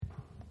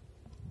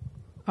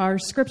Our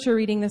scripture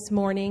reading this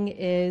morning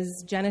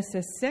is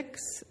Genesis 6,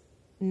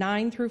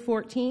 9 through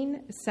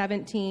 14,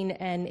 17,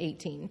 and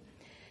 18.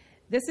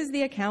 This is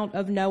the account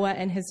of Noah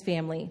and his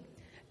family.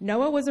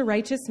 Noah was a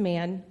righteous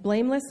man,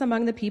 blameless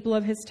among the people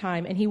of his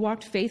time, and he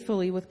walked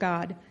faithfully with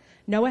God.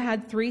 Noah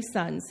had 3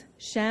 sons,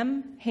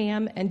 Shem,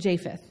 Ham, and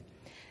Japheth.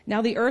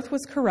 Now the earth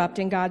was corrupt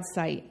in God's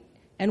sight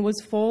and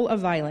was full of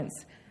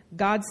violence.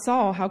 God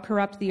saw how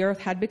corrupt the earth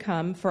had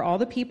become, for all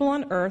the people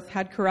on earth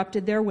had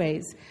corrupted their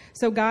ways.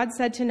 So God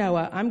said to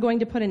Noah, I'm going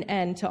to put an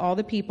end to all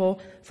the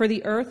people, for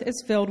the earth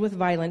is filled with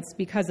violence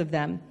because of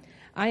them.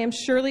 I am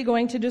surely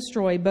going to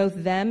destroy both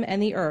them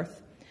and the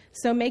earth.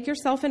 So make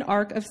yourself an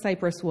ark of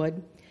cypress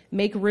wood,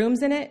 make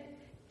rooms in it,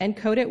 and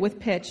coat it with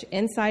pitch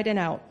inside and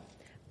out.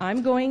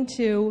 I'm going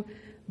to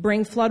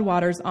bring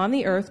floodwaters on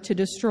the earth to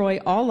destroy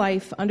all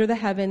life under the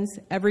heavens,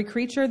 every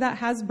creature that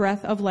has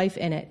breath of life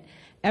in it.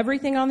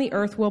 Everything on the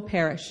earth will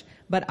perish,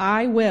 but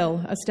I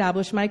will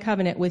establish my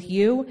covenant with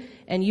you,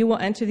 and you will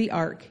enter the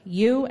ark,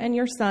 you and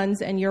your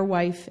sons and your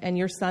wife and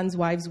your sons'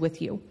 wives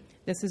with you.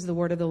 This is the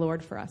word of the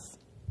Lord for us.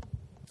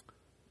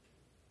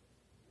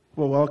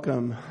 Well,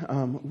 welcome.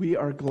 We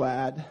are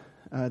glad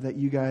that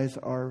you guys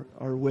are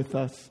with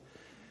us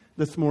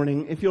this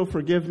morning. If you'll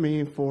forgive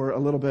me for a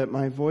little bit,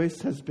 my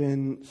voice has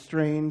been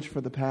strange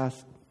for the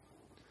past,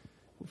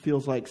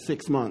 feels like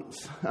 6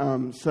 months.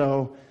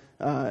 So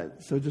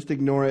just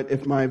ignore it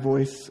if my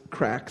voice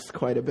cracks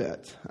quite a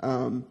bit.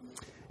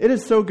 It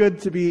is so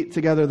good to be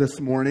together this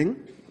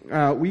morning.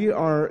 We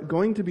are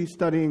going to be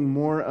studying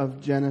more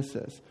of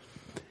Genesis.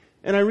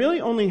 And I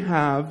really only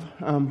have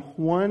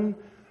one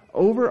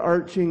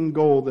overarching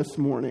goal this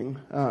morning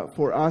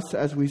for us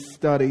as we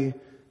study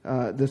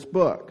this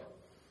book.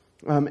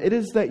 It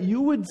is that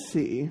you would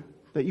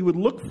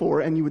look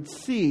for and you would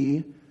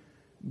see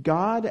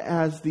God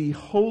as the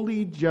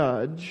holy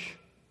judge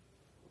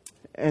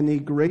and the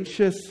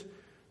gracious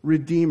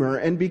Redeemer.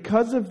 And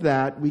because of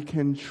that, we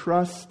can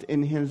trust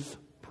in His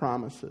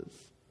promises.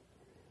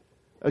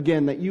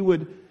 Again, that you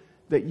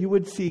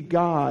would see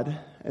God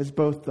as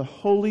both the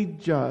holy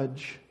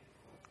judge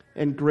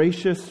and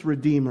gracious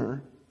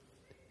Redeemer,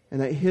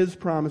 and that His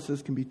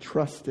promises can be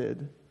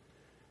trusted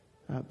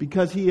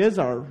because He is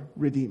our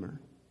Redeemer.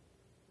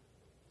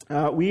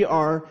 We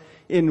are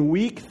in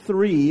week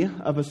 3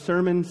 of a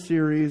sermon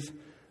series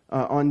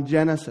on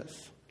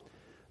Genesis.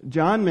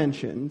 John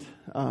mentioned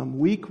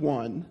week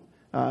 1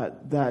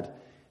 that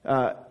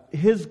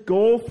his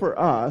goal for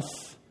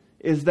us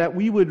is that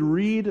we would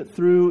read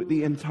through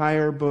the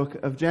entire book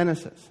of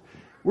Genesis.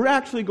 We're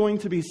actually going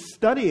to be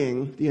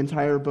studying the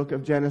entire book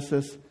of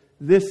Genesis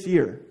this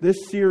year. This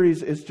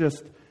series is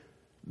just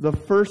the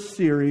first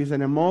series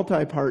in a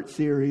multi-part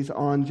series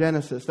on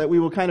Genesis that we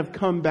will kind of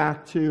come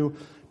back to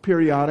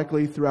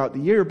periodically throughout the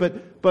year.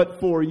 But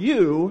for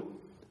you,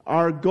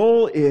 our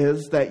goal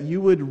is that you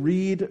would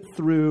read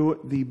through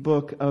the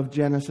book of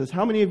Genesis.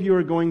 How many of you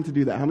are going to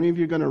do that? How many of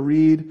you are going to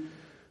read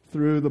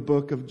through the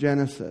book of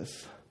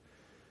Genesis?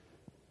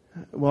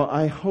 Well,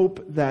 I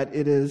hope that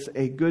it is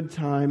a good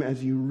time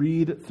as you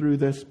read through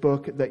this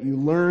book, that you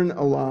learn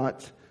a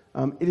lot.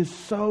 It is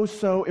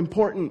so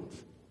important.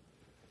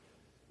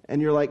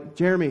 And you're like,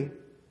 Jeremy,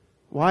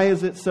 why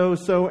is it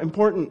so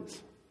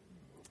important?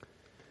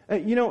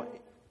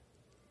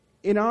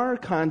 In our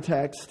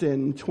context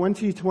in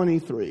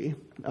 2023,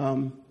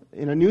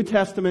 in a New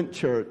Testament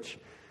church,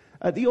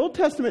 the Old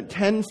Testament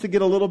tends to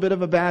get a little bit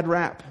of a bad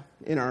rap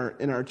in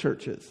our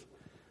churches.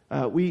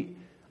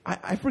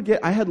 I forget,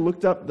 I had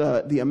looked up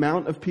the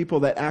amount of people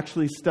that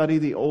actually study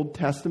the Old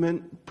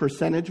Testament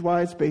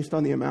percentage-wise based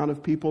on the amount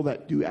of people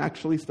that do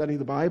actually study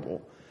the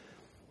Bible.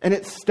 And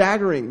it's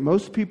staggering.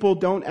 Most people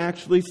don't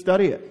actually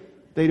study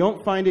it. They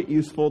don't find it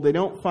useful. They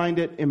don't find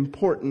it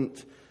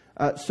important.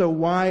 So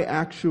why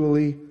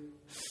actually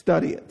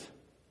study it?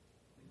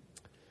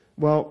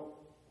 Well,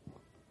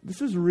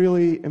 this is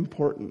really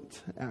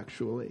important,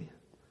 actually.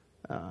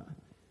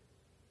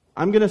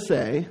 I'm going to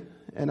say,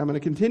 and I'm going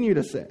to continue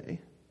to say,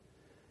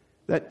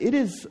 that it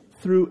is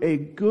through a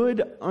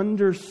good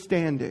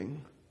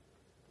understanding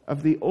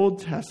of the Old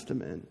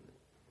Testament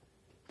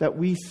that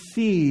we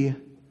see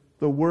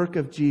the work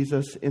of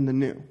Jesus in the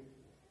New.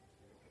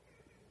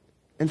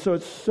 And so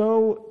it's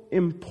so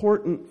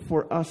important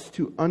for us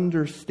to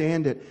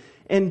understand it.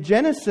 And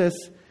Genesis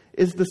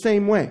is the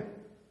same way.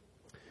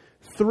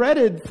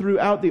 Threaded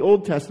throughout the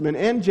Old Testament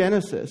and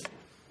Genesis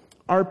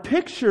are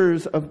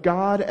pictures of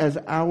God as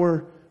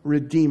our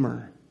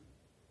Redeemer.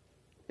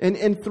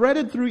 And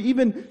threaded through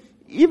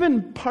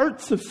even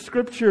parts of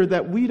Scripture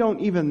that we don't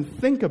even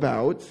think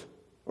about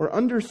or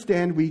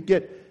understand, we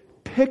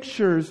get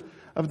pictures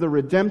of the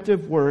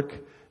redemptive work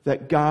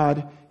that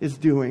God is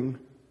doing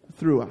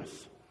through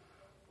us.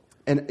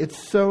 And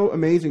it's so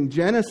amazing.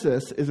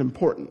 Genesis is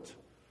important.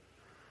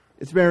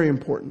 It's very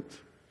important.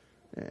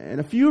 And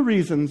a few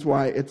reasons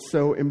why it's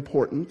so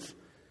important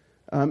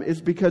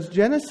is because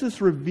Genesis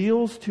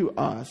reveals to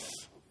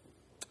us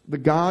the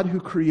God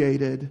who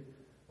created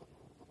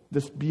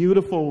this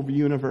beautiful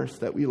universe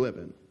that we live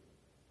in.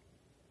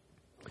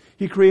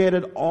 He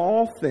created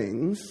all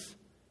things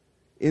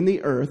in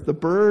the earth, the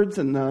birds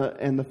and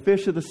the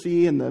fish of the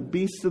sea and the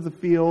beasts of the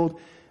field,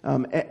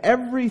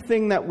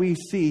 everything that we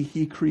see,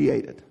 he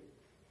created.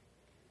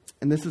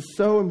 And this is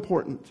so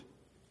important.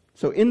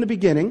 So in the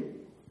beginning,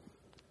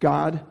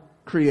 God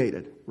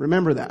created.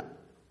 Remember that.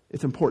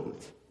 It's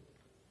important.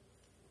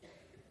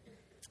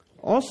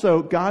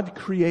 Also, God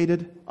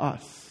created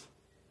us.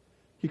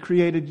 He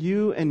created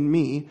you and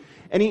me,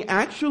 and he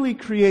actually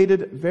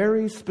created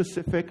very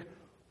specific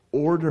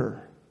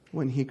order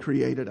when he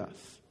created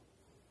us.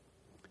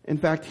 In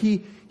fact, he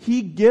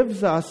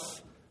gives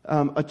us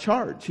a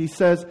charge. He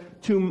says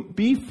to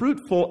be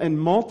fruitful and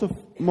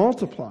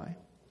multiply,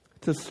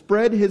 to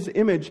spread his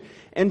image,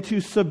 and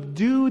to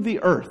subdue the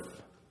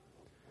earth,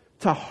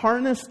 to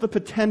harness the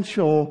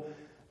potential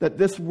that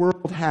this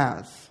world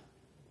has.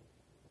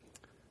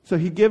 So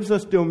he gives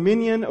us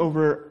dominion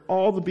over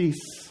all the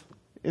beasts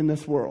in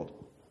this world.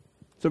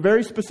 It's a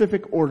very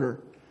specific order.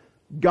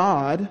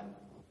 God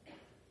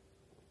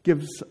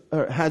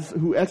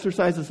who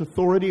exercises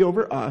authority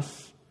over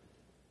us,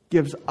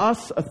 gives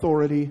us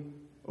authority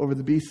over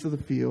the beasts of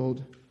the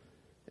field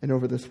and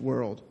over this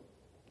world.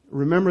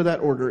 Remember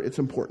that order. It's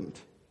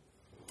important.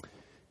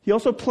 He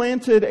also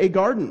planted a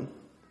garden,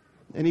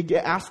 and he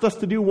asked us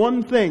to do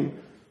one thing,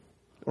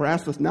 or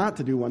asked us not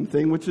to do one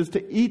thing, which is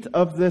to eat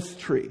of this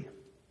tree.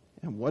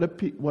 And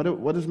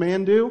what does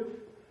man do?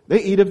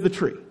 They eat of the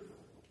tree.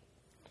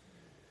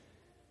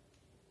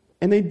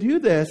 And they do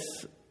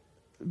this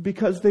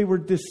because they were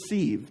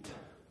deceived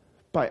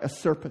by a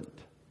serpent.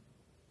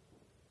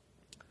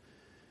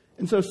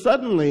 And so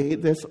suddenly,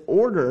 this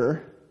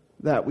order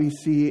that we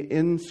see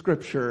in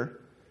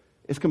Scripture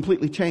is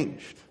completely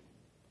changed.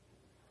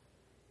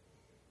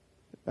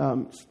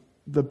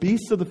 The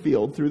beast of the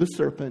field, through the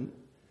serpent,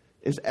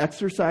 is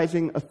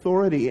exercising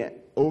authority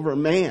over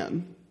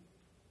man,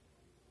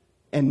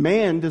 and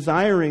man,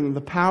 desiring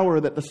the power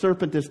that the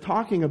serpent is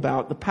talking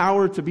about, the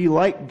power to be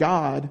like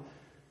God,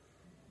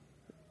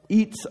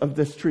 eats of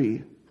this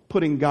tree,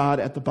 putting God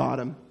at the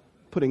bottom,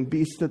 putting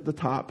beast at the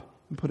top,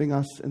 and putting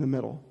us in the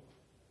middle.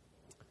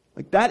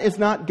 Like, that is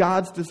not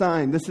God's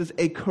design. This is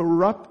a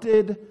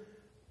corrupted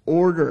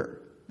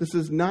order. This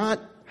is not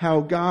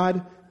how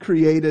God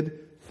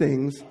created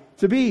things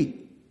to be.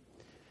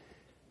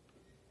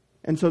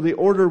 And so the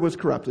order was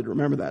corrupted.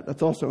 Remember that.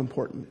 That's also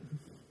important.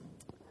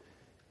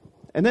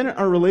 And then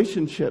our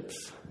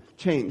relationships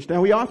changed.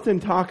 Now, we often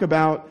talk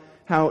about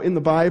how in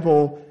the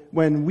Bible,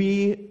 when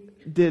man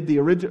did the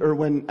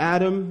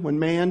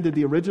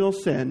original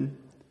sin,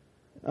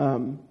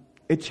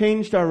 it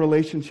changed our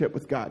relationship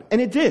with God. And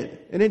it did.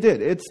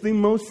 It's the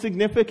most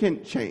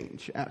significant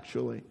change,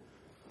 actually.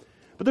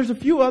 But there's a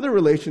few other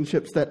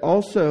relationships that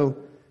also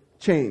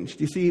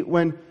changed. You see,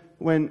 when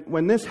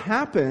this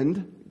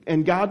happened,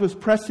 and God was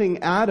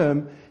pressing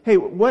Adam, hey,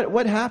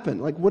 what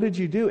happened? Like, what did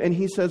you do? And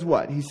he says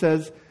what? He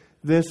says,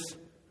 this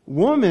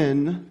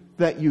woman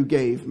that you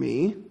gave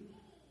me.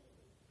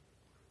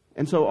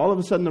 And so all of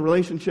a sudden the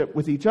relationship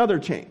with each other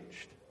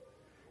changed.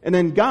 And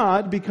then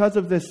God, because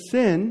of this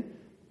sin,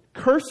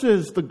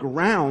 curses the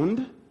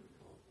ground.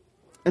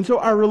 And so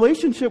our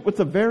relationship with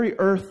the very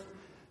earth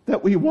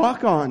that we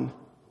walk on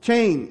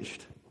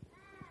changed.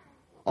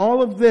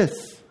 All of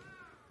this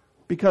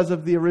because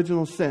of the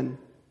original sin.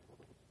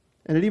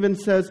 And it even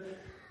says,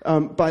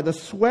 by the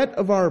sweat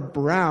of our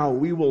brow,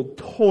 we will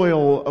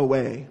toil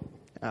away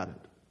at it.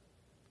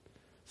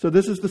 So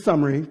this is the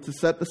summary to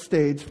set the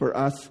stage for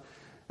us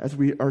as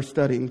we are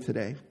studying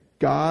today.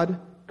 God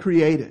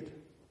created,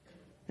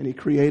 and he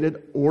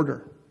created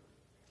order.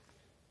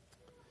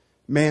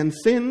 Man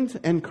sinned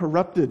and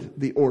corrupted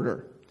the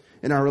order.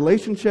 And our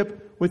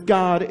relationship with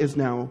God is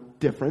now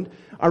different.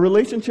 Our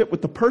relationship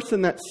with the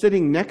person that's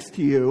sitting next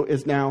to you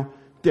is now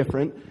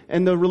different.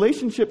 And the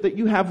relationship that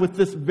you have with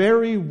this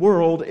very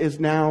world is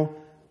now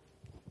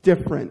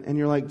different. And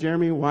you're like,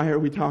 Jeremy, why are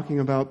we talking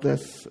about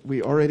this?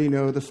 We already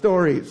know the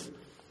stories.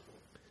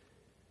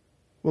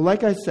 Well,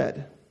 like I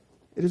said,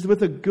 it is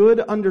with a good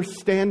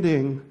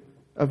understanding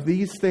of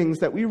these things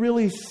that we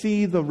really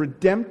see the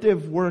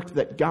redemptive work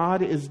that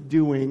God is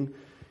doing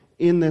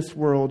in this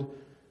world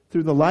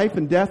through the life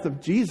and death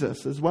of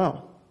Jesus as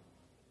well.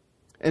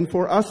 And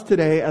for us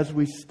today, as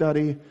we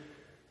study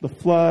the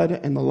flood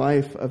and the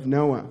life of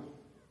Noah,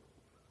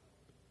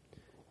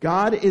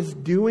 God is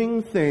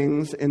doing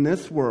things in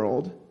this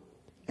world,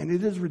 and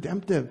it is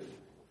redemptive.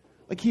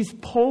 Like, he's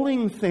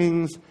pulling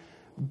things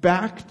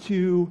back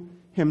to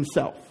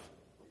himself.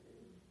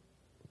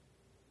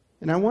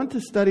 And I want to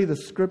study the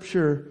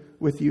scripture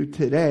with you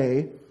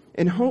today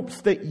in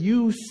hopes that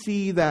you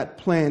see that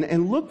plan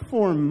and look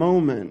for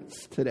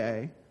moments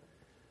today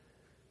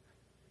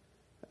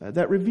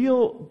that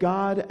reveal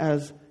God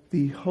as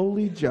the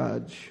holy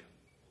judge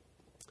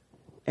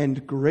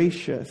and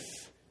gracious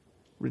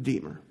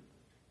Redeemer.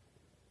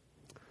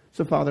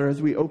 So, Father,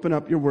 as we open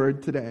up your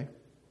word today,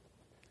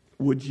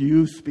 would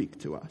you speak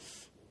to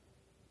us?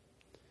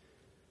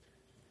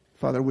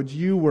 Father, would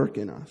you work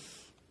in us?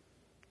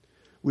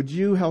 Would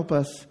you help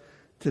us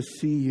to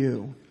see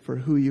you for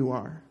who you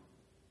are?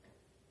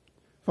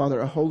 Father,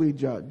 a holy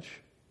judge,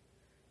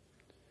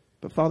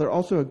 but Father,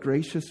 also a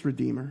gracious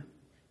Redeemer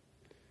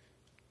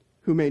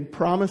who made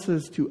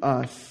promises to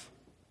us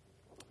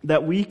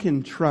that we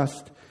can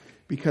trust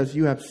because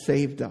you have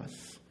saved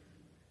us.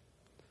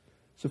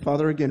 So,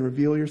 Father, again,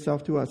 reveal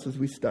yourself to us as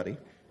we study.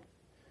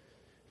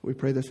 We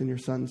pray this in your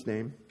Son's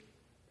name.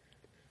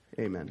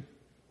 Amen.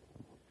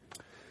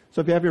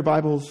 So if you have your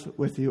Bibles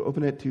with you,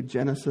 open it to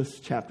Genesis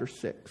chapter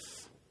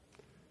 6.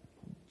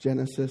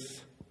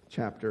 Genesis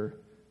chapter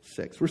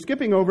 6. We're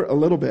skipping over a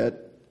little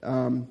bit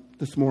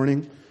this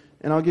morning,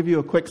 and I'll give you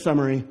a quick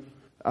summary.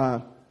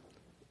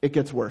 It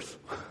gets worse.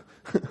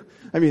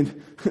 I mean,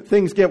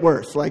 things get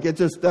worse. Like it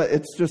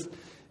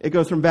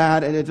goes from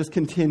bad, and it just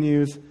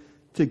continues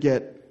to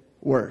get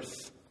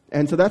worse.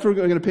 And so that's what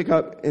we're going to pick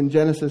up in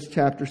Genesis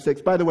chapter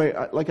 6. By the way,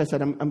 like I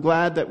said, I'm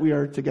glad that we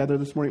are together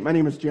this morning. My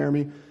name is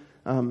Jeremy.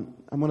 I'm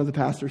one of the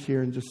pastors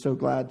here, and just so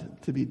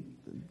glad to be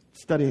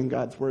studying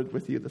God's Word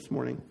with you this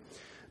morning.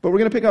 But we're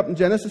going to pick up in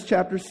Genesis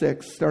chapter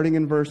 6, starting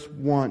in verse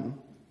 1.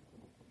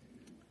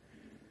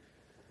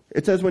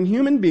 It says, "When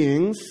human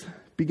beings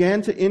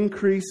began to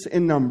increase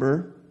in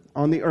number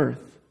on the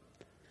earth,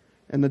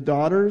 and the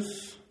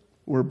daughters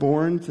were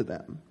born to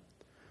them,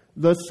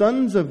 the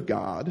sons of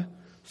God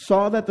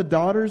saw that the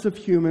daughters of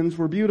humans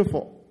were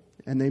beautiful,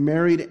 and they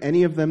married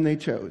any of them they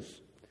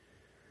chose.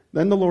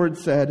 Then the Lord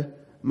said,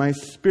 'My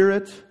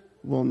spirit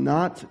will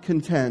not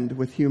contend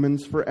with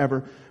humans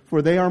forever,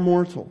 for they are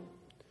mortal.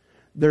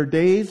 Their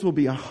days will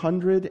be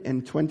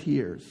 120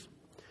 years.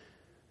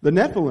 The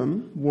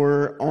Nephilim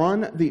were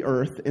on the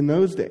earth in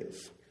those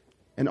days,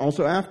 and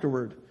also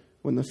afterward,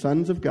 when the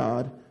sons of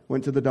God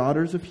went to the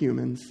daughters of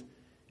humans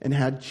and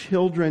had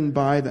children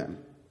by them.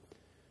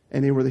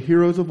 And they were the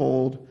heroes of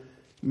old,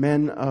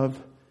 men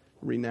of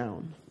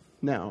renown.'"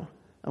 Now,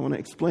 I want to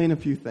explain a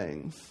few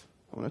things.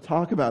 I want to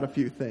talk about a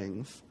few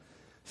things,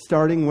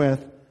 starting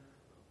with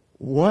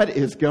what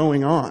is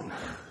going on?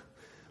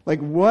 Like,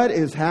 what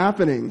is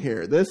happening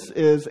here? This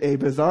is a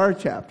bizarre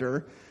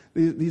chapter.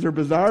 These are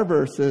bizarre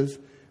verses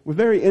with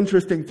very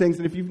interesting things.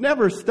 And if you've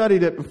never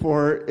studied it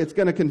before, it's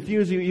going to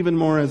confuse you even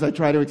more as I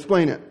try to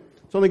explain it.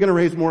 It's only going to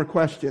raise more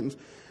questions.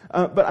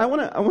 But I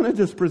want to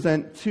just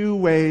present two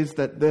ways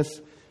that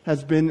this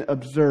has been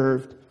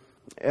observed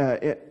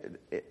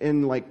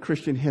in like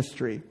Christian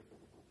history.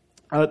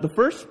 The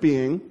first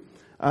being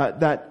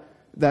that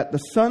the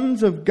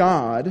sons of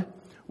God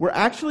were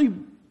actually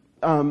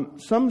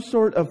some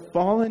sort of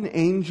fallen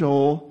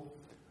angel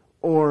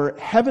or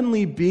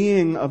heavenly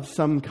being of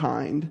some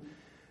kind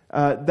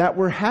that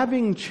were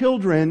having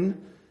children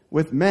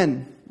with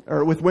men,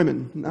 or with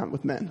women, not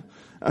with men.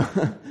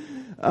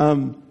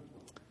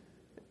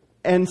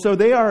 And so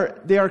they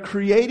are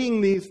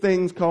creating these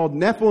things called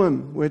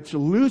Nephilim, which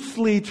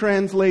loosely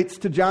translates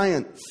to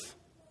giants.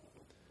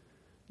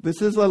 This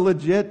is a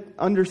legit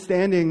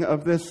understanding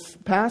of this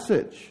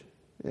passage.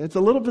 It's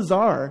a little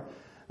bizarre,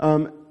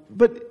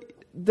 but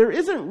there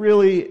isn't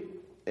really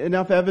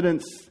enough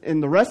evidence in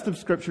the rest of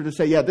Scripture to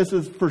say, yeah, this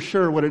is for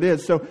sure what it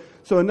is. So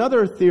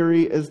another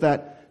theory is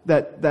that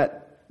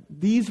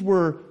these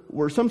were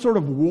some sort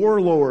of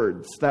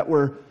warlords that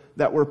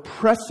were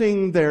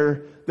pressing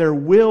their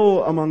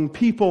will among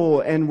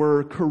people and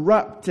were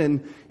corrupt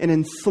and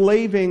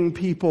enslaving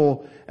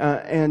people.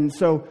 And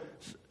so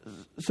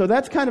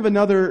that's kind of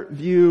another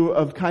view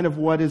of kind of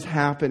what is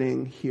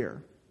happening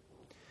here.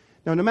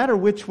 Now, no matter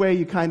which way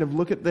you kind of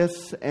look at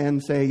this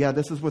and say, yeah,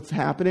 this is what's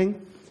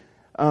happening,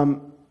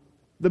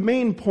 the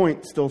main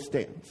point still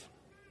stands.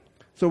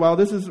 So while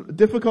this is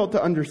difficult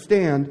to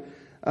understand,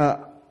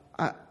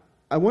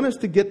 I want us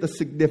to get the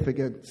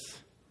significance.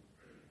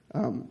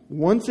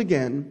 Once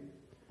again,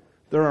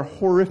 there are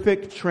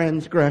horrific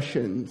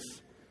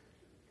transgressions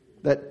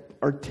that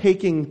are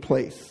taking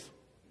place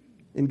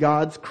in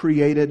God's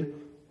created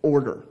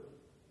order.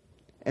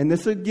 And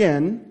this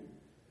again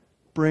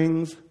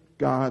brings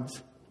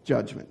God's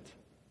judgment.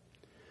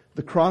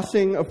 The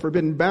crossing of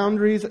forbidden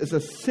boundaries is a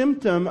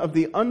symptom of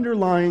the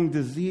underlying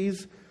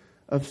disease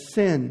of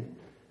sin.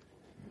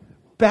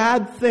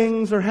 Bad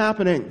things are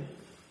happening.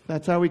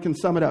 That's how we can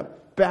sum it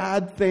up.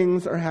 Bad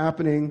things are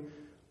happening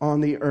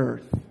on the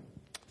earth.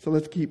 So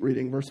let's keep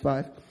reading. Verse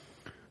 5.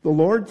 "The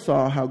Lord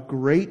saw how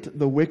great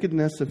the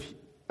wickedness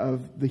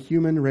of the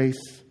human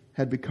race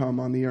had become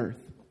on the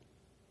earth,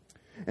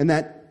 and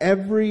that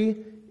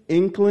every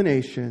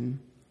inclination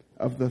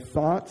of the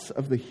thoughts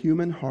of the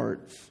human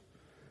hearts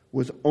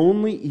was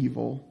only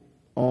evil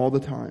all the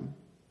time.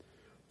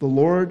 The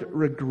Lord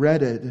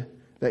regretted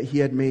that he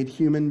had made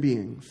human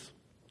beings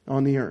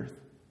on the earth,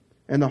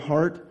 and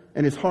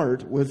his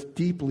heart was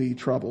deeply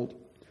troubled.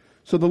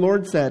 So the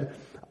Lord said,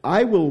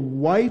 'I will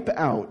wipe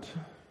out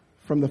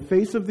from the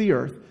face of the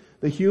earth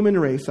the human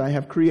race I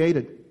have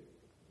created,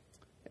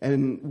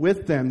 and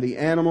with them the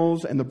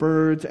animals and the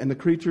birds and the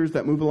creatures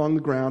that move along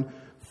the ground,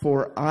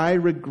 for I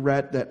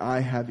regret that I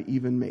have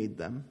even made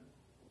them.'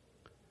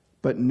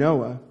 But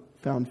Noah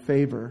found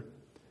favor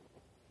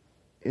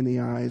in the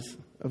eyes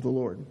of the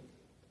Lord."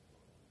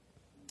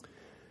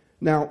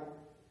 Now,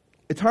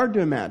 it's hard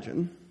to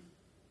imagine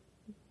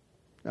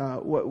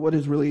what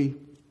is really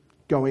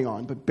going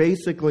on, but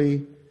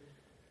basically,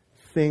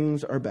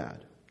 things are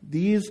bad.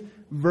 These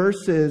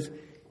verses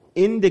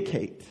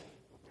indicate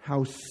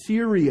how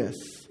serious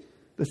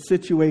the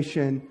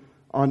situation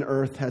on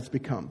earth has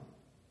become.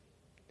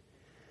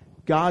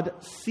 God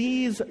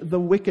sees the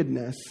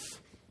wickedness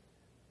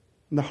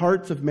in the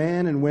hearts of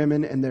man and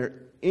women and their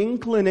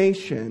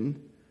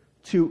inclination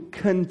to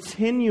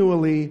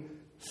continually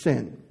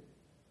sin.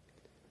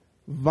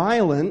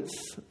 Violence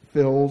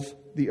fills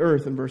the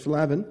earth in verse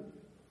 11,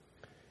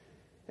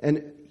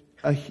 and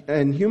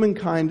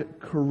humankind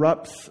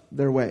corrupts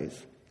their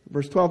ways.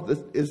 Verse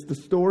 12 is the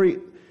story,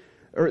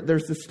 or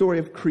there's the story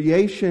of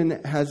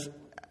creation has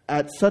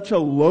at such a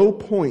low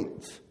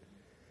point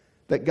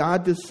that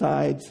God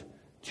decides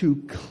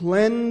to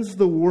cleanse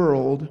the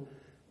world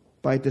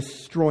by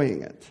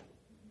destroying it,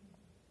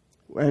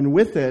 and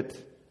with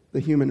it, the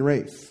human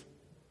race,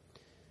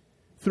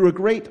 through a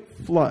great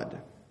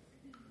flood.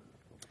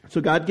 So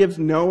God gives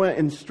Noah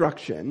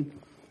instruction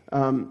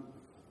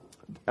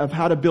of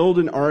how to build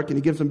an ark, and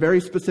he gives them very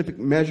specific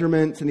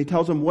measurements, and he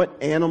tells them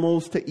what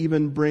animals to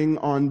even bring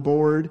on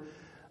board.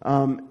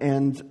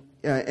 And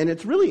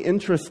it's really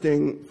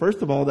interesting,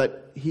 first of all,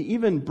 that he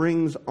even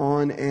brings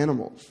on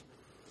animals.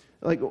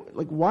 Like,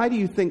 why do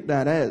you think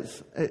that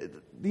is?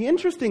 The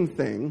interesting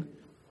thing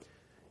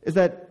is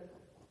that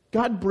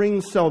God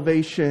brings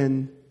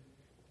salvation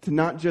to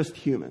not just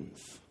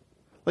humans.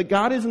 Like,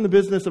 God is in the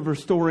business of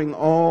restoring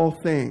all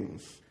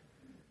things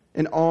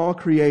and all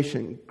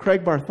creation.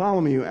 Craig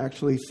Bartholomew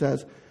actually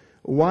says,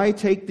 why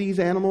take these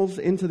animals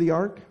into the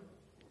ark?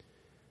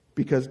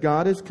 Because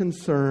God is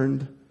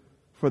concerned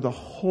for the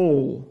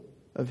whole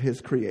of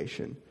his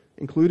creation,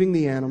 including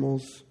the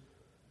animals.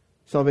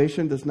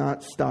 Salvation does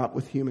not stop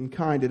with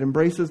humankind. It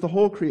embraces the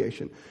whole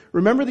creation.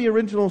 Remember the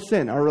original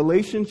sin. Our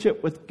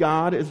relationship with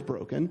God is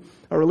broken.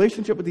 Our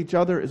relationship with each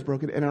other is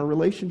broken. And our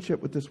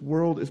relationship with this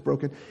world is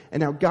broken.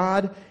 And now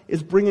God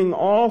is bringing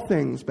all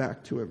things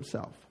back to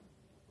himself.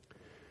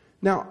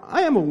 Now,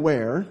 I am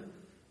aware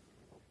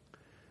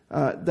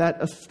that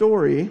a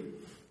story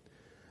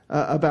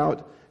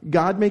about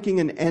God making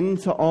an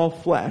end to all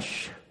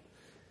flesh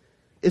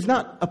is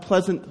not a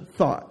pleasant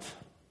thought.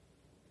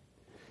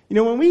 You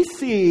know, when we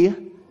see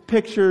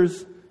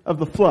pictures of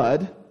the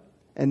flood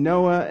and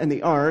Noah and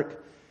the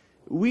ark,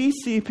 we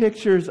see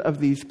pictures of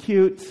these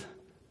cute,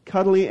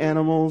 cuddly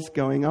animals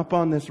going up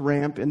on this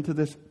ramp into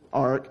this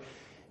ark,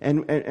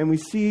 and we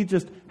see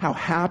just how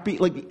happy,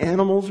 like the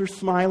animals are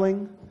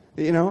smiling,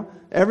 you know,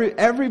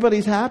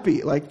 everybody's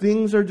happy, like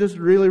things are just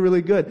really,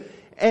 really good.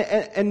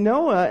 And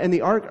Noah and the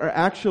ark are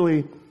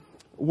actually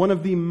one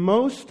of the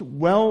most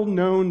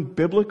well-known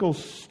biblical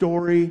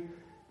story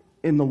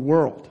in the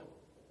world.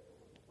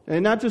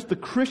 And not just the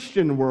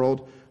Christian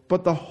world,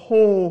 but the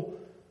whole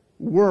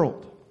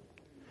world.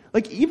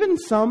 Like, even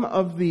some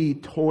of the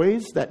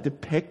toys that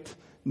depict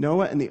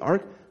Noah and the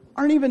ark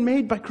aren't even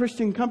made by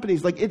Christian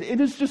companies. Like, it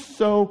is just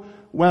so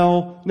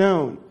well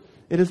known.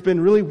 It has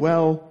been really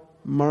well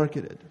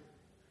marketed.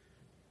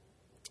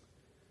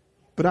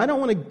 But I don't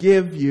want to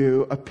give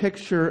you a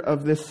picture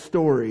of this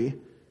story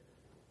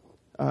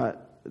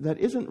that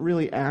isn't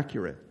really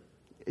accurate.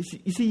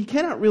 You see, you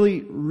cannot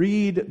really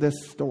read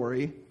this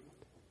story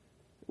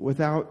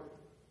without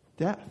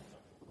death.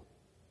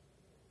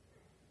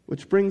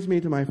 Which brings me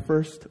to my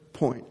first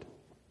point.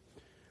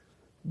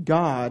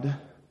 God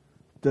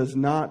does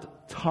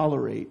not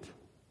tolerate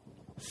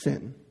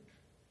sin.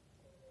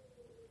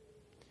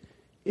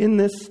 In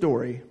this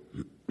story,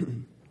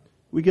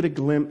 we get a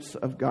glimpse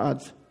of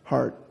God's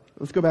heart.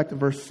 Let's go back to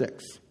verse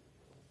 6.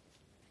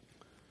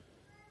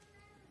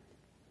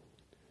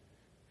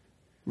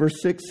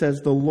 Verse 6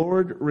 says, "The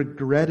Lord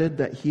regretted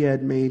that he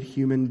had made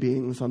human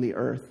beings on the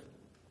earth,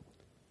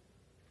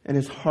 and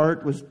his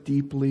heart was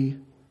deeply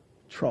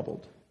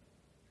troubled."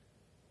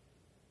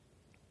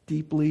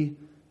 Deeply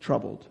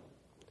troubled.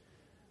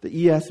 The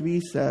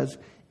ESV says,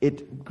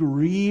 it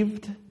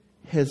grieved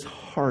his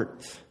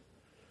heart.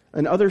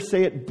 And others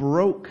say it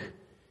broke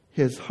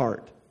his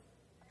heart.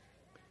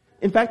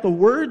 In fact, the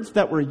words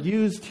that were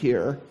used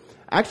here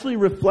actually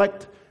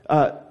reflect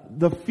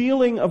the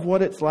feeling of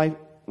what it's like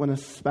when a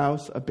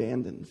spouse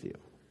abandons you.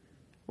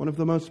 One of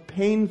the most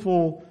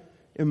painful,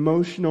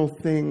 emotional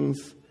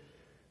things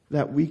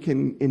that we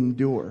can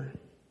endure.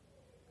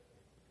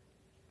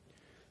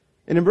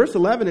 And in verse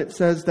 11 it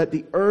says that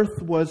the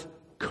earth was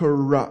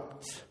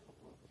corrupt,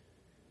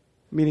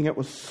 meaning it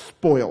was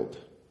spoiled.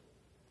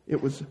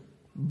 It was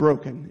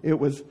broken. It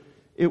was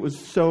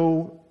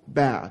so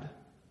bad.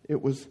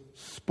 It was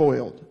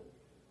spoiled.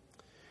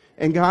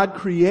 And God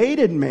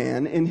created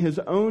man in his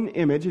own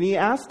image, and he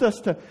asked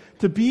us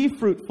to be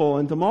fruitful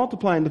and to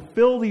multiply and to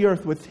fill the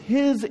earth with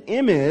his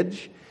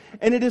image,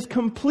 and it is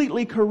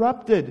completely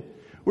corrupted.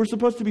 We're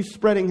supposed to be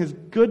spreading his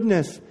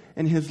goodness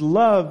and his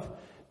love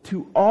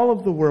to all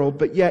of the world,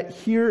 but yet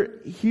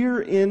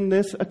here in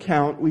this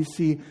account we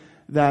see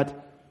that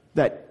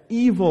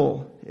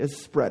evil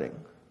is spreading.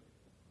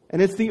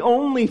 And it's the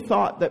only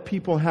thought that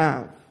people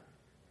have.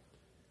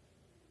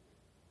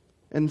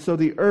 And so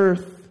the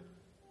earth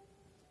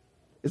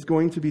is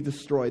going to be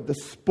destroyed. The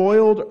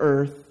spoiled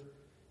earth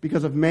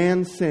Because of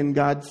man's sin,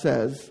 God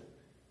says,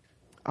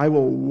 I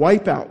will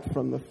wipe out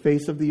from the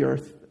face of the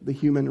earth the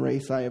human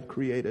race I have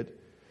created.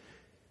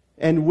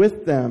 And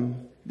with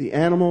them, the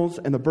animals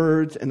and the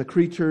birds and the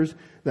creatures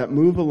that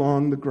move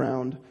along the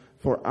ground,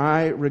 for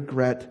I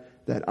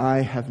regret that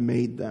I have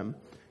made them.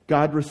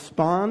 God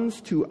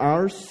responds to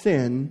our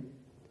sin,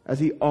 as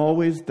he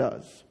always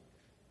does,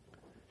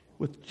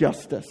 with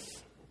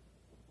justice.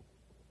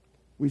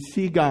 We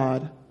see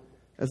God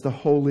as the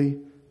holy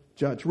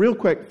judge. Real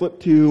quick, flip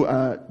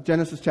to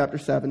Genesis chapter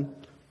 7,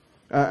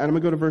 and I'm going to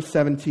go to verse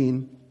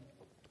 17.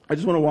 I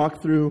just want to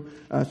walk through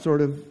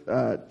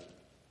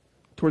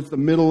towards the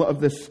middle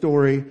of this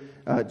story,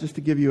 just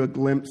to give you a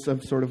glimpse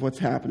of sort of what's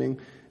happening.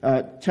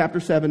 Chapter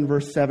 7,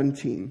 verse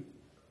 17.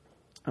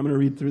 I'm going to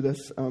read through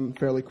this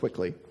fairly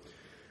quickly.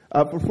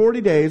 For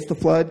 40 days, the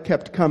flood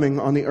kept coming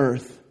on the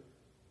earth.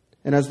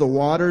 And as the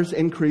waters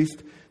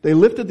increased, they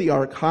lifted the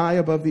ark high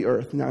above the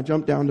earth. Now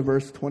jump down to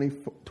verse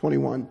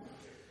 21.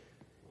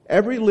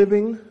 Every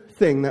living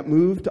thing that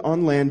moved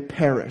on land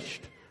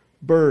perished.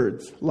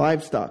 Birds,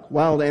 livestock,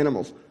 wild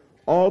animals,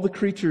 all the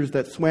creatures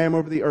that swam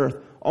over the earth,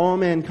 all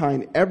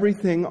mankind,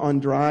 everything on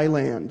dry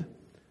land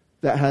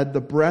that had the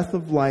breath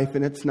of life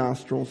in its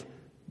nostrils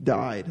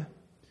died.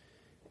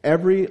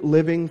 Every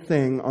living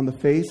thing on the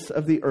face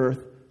of the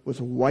earth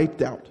was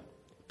wiped out.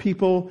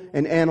 People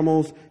and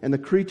animals and the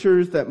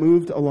creatures that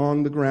moved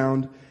along the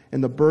ground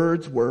and the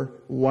birds were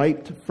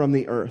wiped from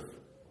the earth.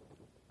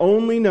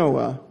 Only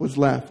Noah was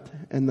left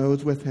and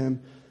those with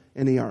him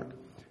in the ark.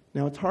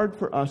 Now it's hard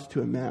for us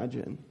to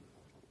imagine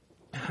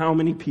how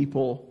many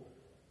people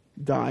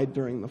died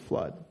during the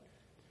flood.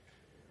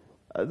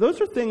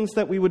 Those are things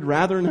that we would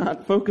rather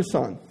not focus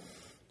on.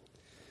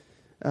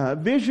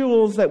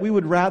 Visuals that we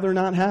would rather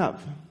not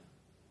have.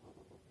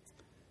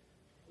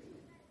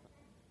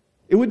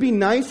 It would be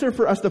nicer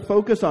for us to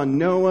focus on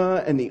Noah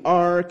and the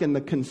ark and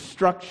the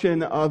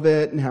construction of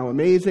it and how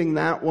amazing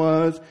that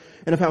was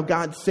and of how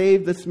God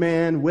saved this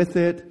man with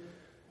it,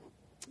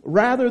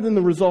 rather than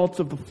the results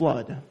of the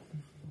flood.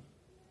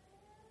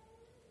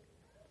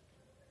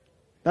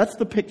 That's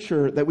the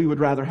picture that we would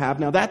rather have.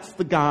 Now, that's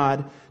the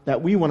God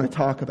that we want to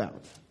talk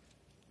about.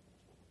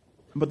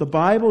 But the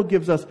Bible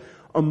gives us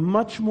a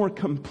much more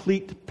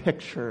complete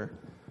picture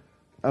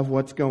of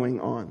what's going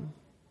on.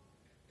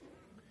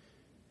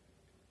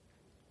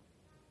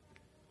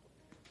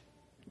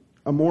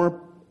 A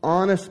more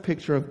honest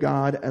picture of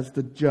God as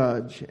the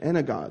judge and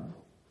a God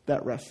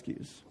that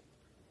rescues.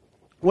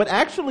 What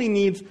actually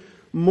needs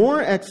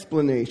more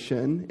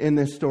explanation in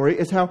this story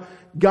is how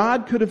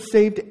God could have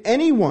saved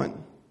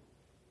anyone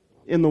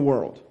in the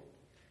world.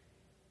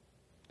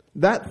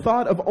 That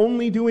thought of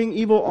only doing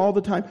evil all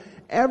the time.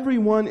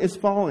 Everyone is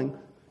falling,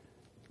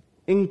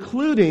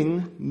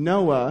 including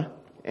Noah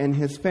and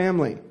his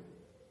family.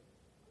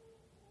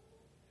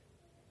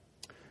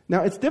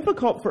 Now, it's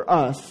difficult for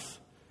us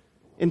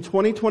in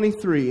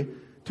 2023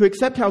 to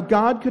accept how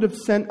God could have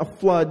sent a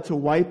flood to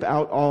wipe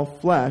out all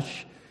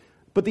flesh,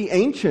 but the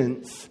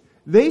ancients,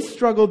 they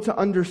struggled to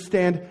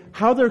understand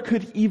how there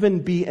could even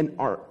be an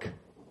ark.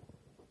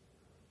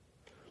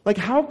 Like,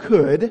 how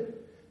could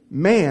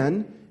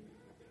man,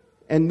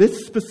 and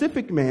this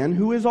specific man,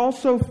 who is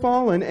also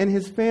fallen, and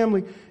his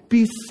family,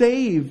 be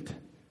saved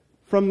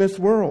from this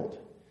world?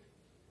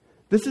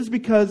 This is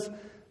because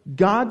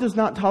God does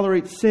not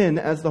tolerate sin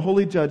as the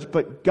holy judge,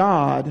 but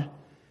God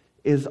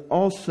is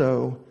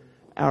also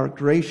our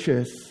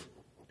gracious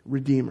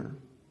Redeemer.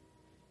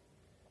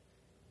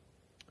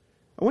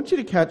 I want you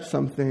to catch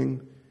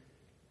something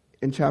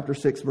in chapter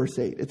 6, verse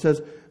 8. It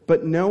says,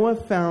 "But Noah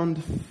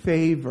found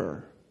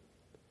favor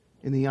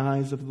in the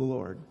eyes of the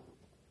Lord."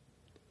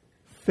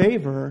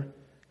 Favor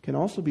can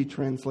also be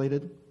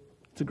translated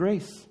to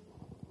grace.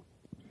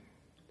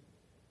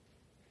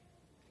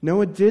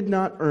 Noah did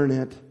not earn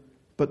it,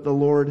 but the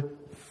Lord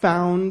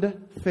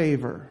found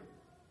favor.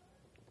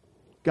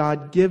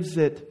 God gives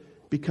it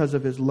because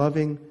of his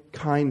loving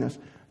kindness.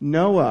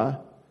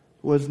 Noah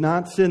was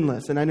not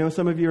sinless. And I know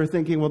some of you are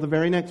thinking, well, the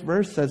very next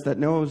verse says that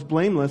Noah was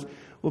blameless.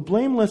 Well,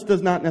 blameless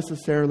does not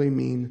necessarily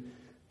mean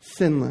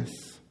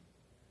sinless.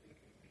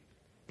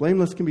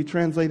 Blameless can be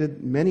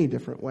translated many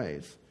different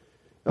ways.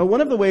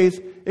 One of the ways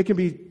it can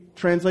be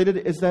translated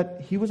is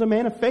that he was a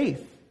man of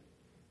faith.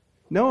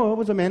 Noah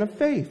was a man of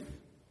faith.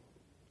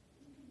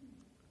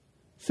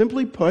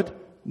 Simply put,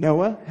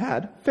 Noah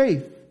had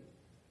faith.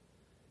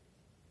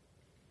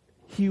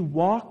 He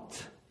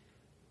walked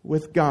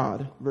with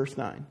God, verse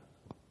 9.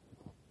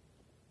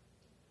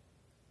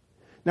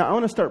 Now, I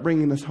want to start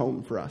bringing this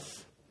home for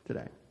us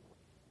today.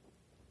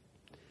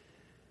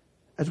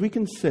 As we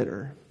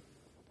consider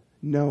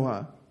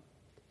Noah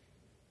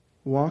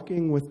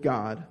walking with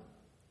God,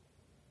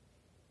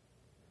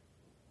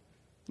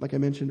 like I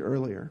mentioned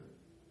earlier,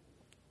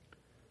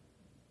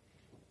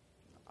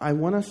 I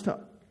want us to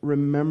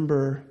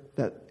remember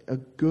that a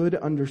good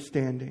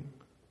understanding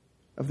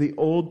of the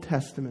Old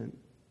Testament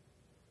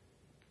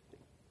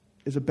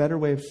is a better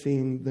way of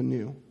seeing the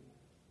new.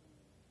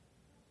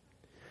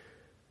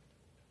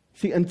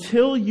 See,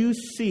 until you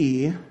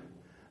see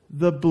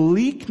the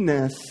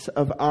bleakness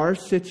of our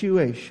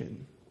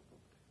situation,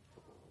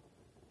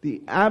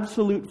 the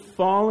absolute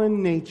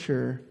fallen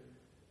nature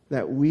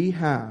that we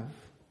have,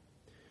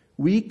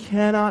 we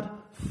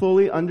cannot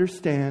fully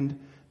understand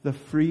the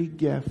free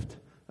gift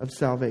of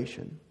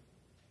salvation,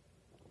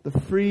 the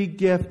free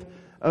gift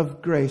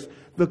of grace.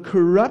 The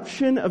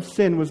corruption of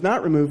sin was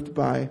not removed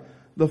by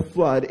the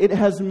flood. It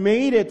has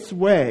made its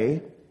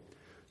way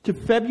to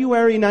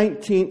February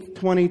 19th,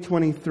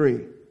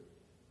 2023.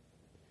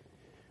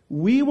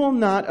 We will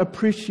not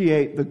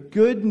appreciate the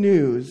good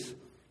news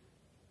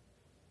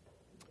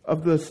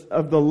of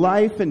the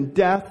life and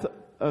death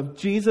of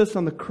Jesus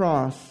on the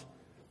cross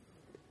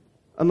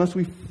unless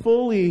we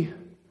fully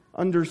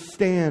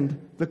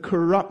understand the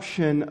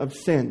corruption of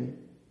sin.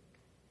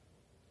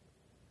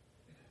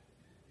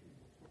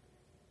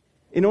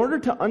 In order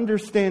to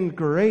understand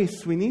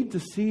grace, we need to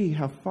see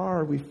how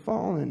far we've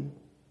fallen.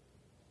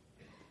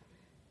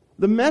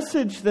 The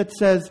message that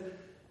says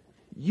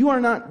you are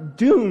not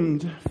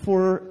doomed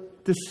for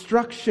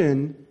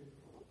destruction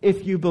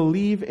if you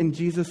believe in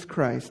Jesus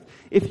Christ,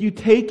 if you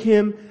take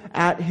Him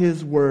at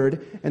His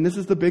word, and this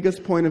is the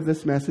biggest point of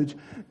this message,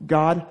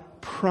 God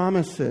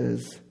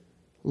promises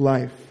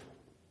life.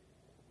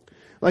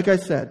 Like I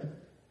said,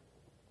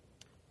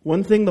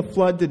 one thing the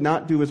flood did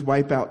not do is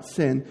wipe out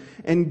sin.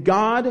 And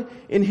God,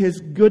 in His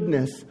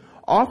goodness,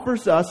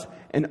 offers us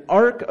an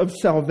ark of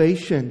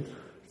salvation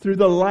through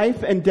the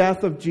life and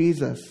death of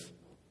Jesus.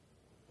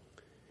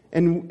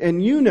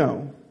 And you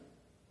know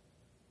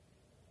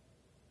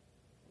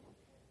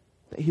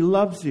that He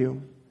loves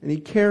you and He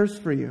cares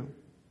for you.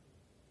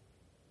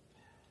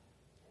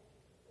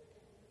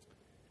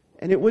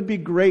 And it would be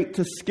great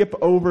to skip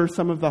over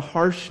some of the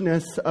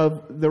harshness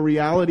of the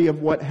reality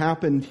of what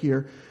happened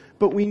here.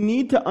 But we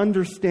need to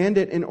understand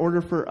it in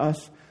order for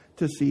us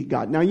to see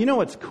God. Now, you know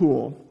what's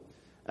cool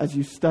as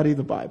you study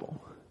the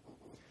Bible?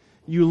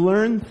 You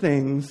learn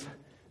things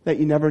that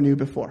you never knew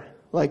before.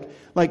 Like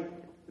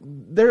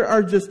there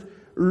are just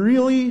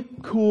really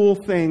cool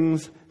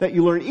things that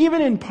you learn,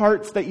 even in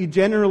parts that you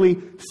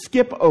generally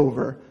skip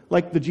over,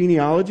 like the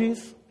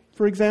genealogies,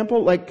 for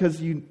example,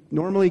 because you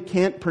normally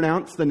can't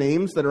pronounce the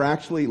names that are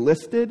actually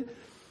listed.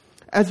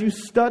 As you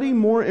study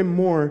more and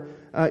more,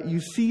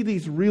 you see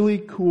these really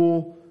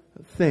cool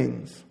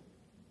things.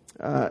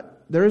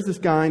 There is this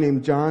guy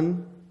named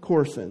John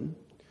Corson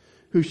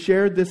who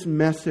shared this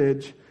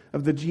message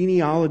of the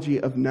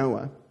genealogy of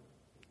Noah.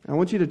 I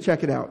want you to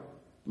check it out.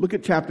 Look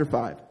at chapter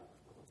 5,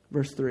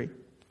 verse 3.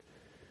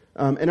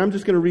 And I'm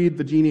just going to read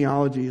the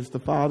genealogies, the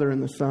father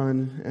and the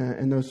son,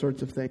 and those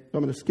sorts of things.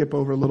 I'm going to skip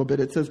over a little bit.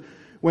 It says,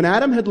 when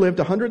Adam had lived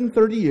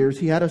 130 years,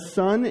 he had a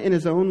son in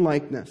his own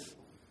likeness,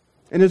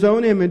 in his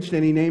own image,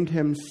 and he named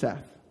him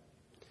Seth.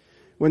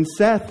 When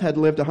Seth had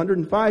lived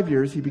 105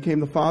 years, he became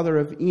the father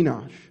of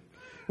Enosh.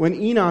 When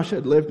Enosh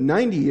had lived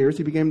 90 years,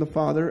 he became the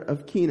father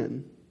of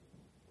Kenan.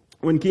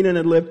 When Kenan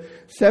had lived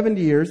 70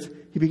 years,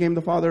 he became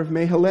the father of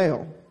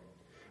Mahalalel.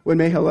 When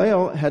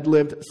Mahalalel had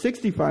lived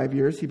 65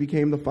 years, he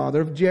became the father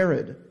of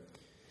Jared.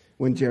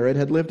 When Jared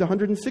had lived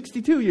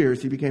 162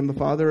 years, he became the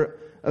father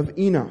of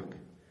Enoch.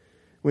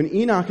 When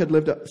Enoch had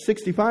lived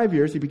 65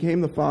 years, he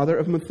became the father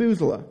of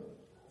Methuselah.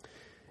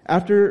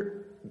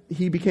 After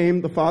he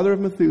became the father of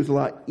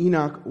Methuselah,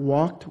 Enoch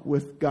walked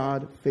with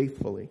God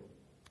faithfully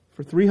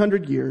for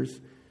 300 years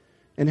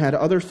and had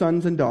other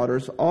sons and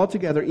daughters.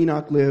 Altogether,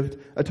 Enoch lived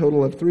a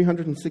total of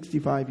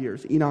 365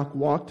 years. Enoch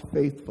walked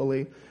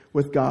faithfully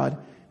with God,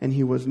 and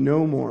he was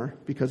no more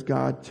because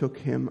God took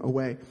him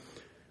away.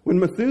 When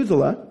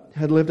Methuselah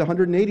had lived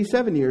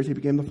 187 years, he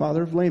became the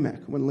father of Lamech.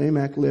 When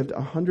Lamech lived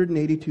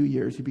 182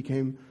 years, he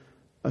became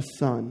a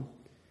son.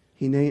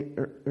 He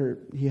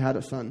had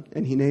a son,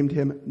 and he named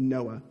him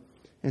Noah,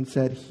 and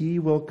said, he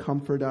will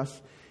comfort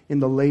us in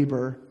the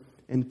labor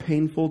and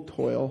painful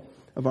toil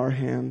of our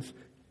hands,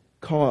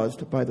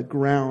 caused by the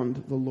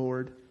ground the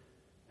Lord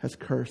has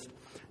cursed.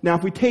 Now,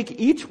 if we take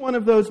each one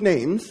of those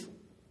names,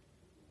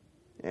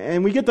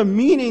 and we get the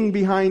meaning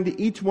behind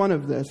each one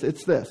of this,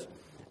 it's this.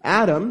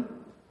 Adam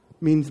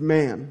means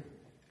man.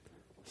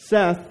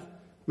 Seth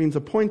means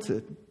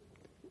appointed.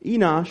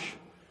 Enosh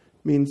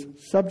means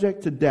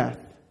subject to death.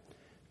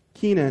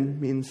 Kenan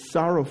means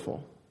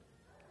sorrowful.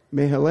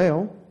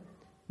 Mahalalel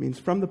means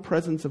from the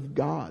presence of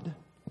God.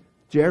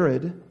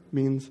 Jared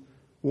means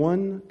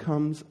one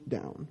comes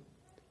down.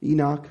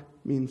 Enoch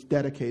means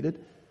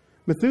dedicated.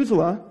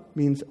 Methuselah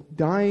means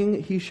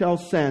dying he shall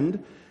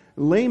send.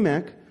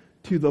 Lamech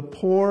to the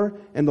poor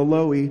and the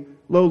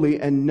lowly,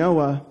 and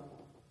Noah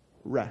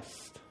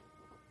rest.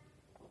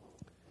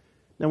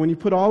 Now, when you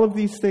put all of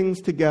these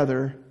things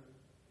together,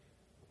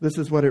 this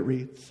is what it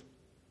reads.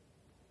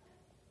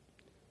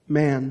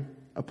 Man,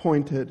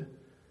 appointed,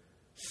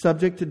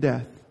 subject to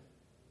death,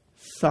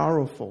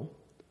 sorrowful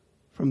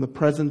from the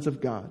presence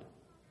of God.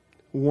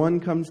 One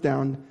comes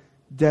down,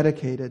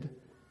 dedicated,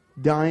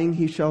 dying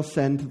he shall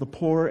send to the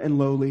poor and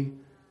lowly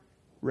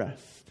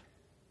rest.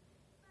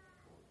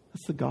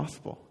 That's the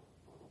gospel.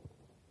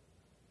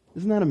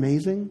 Isn't that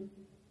amazing?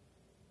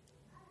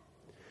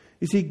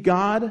 You see,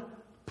 God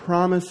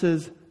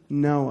promises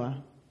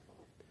Noah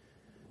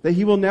that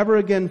he will never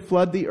again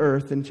flood the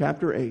earth in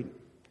chapter 8.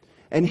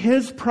 And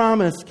his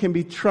promise can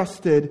be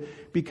trusted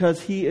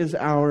because he is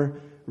our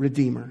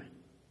Redeemer.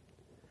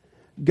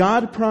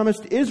 God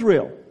promised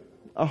Israel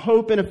a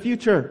hope and a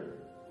future,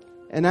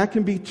 and that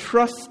can be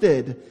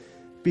trusted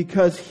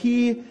because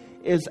he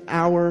is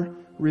our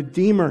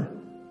Redeemer.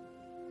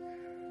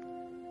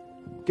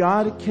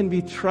 God can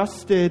be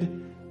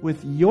trusted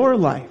with your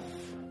life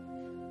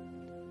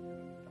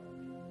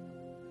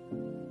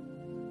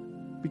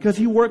because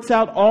he works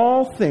out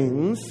all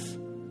things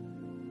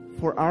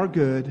for our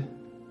good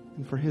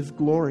and for his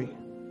glory.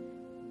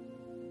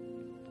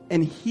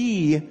 And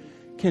he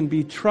can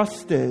be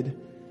trusted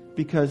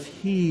because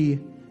he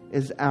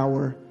is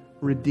our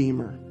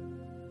Redeemer.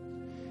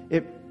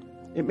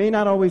 It may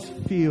not always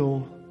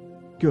feel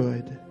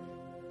good.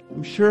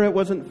 I'm sure it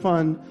wasn't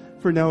fun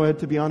for Noah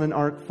to be on an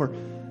ark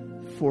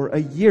for a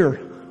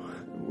year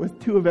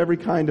with 2 of every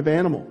kind of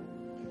animal.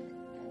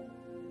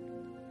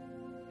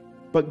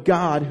 But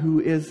God,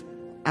 who is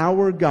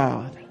our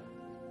God,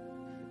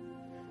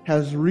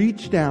 has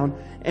reached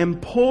down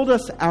and pulled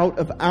us out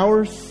of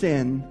our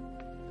sin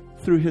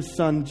through his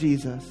Son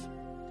Jesus,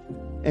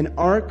 an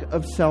ark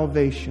of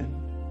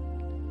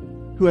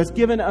salvation, who has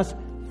given us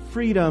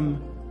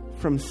freedom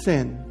from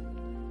sin.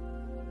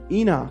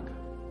 Enoch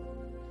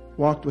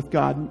walked with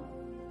God.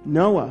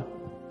 Noah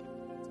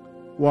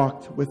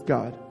walked with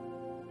God.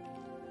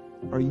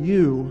 Are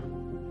you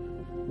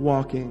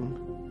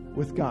walking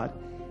with God?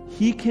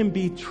 He can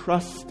be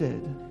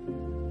trusted.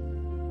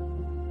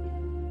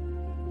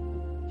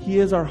 He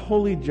is our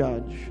holy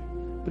judge,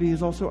 but he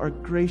is also our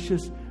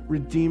gracious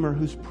Redeemer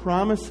whose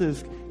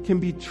promises can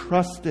be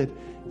trusted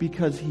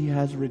because he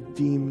has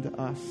redeemed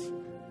us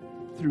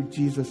through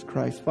Jesus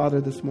Christ. Father,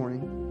 this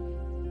morning,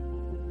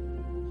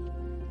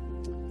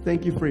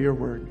 thank you for your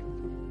word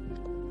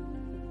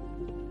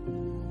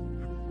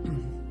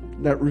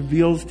that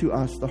reveals to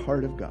us the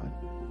heart of God.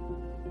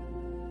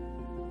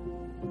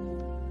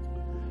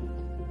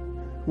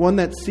 One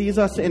that sees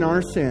us in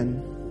our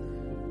sin,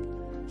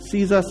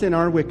 sees us in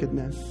our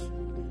wickedness,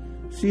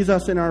 sees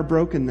us in our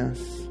brokenness,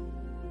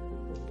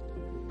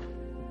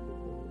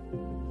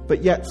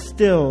 but yet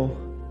still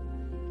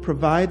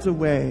provides a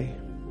way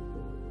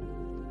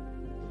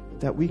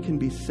that we can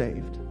be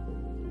saved.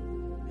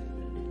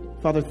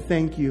 Father,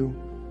 thank you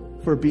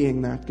for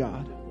being that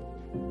God,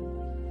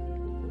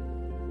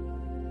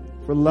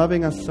 for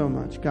loving us so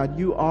much. God,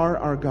 you are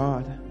our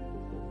God,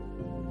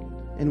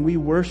 and we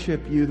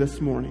worship you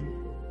this morning.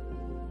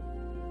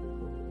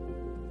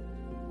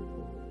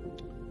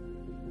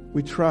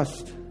 We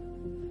trust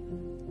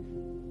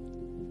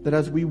that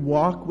as we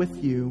walk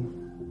with you,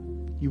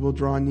 you will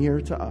draw near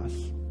to us.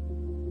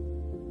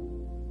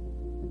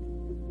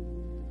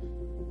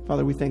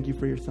 Father, we thank you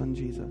for your Son,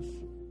 Jesus.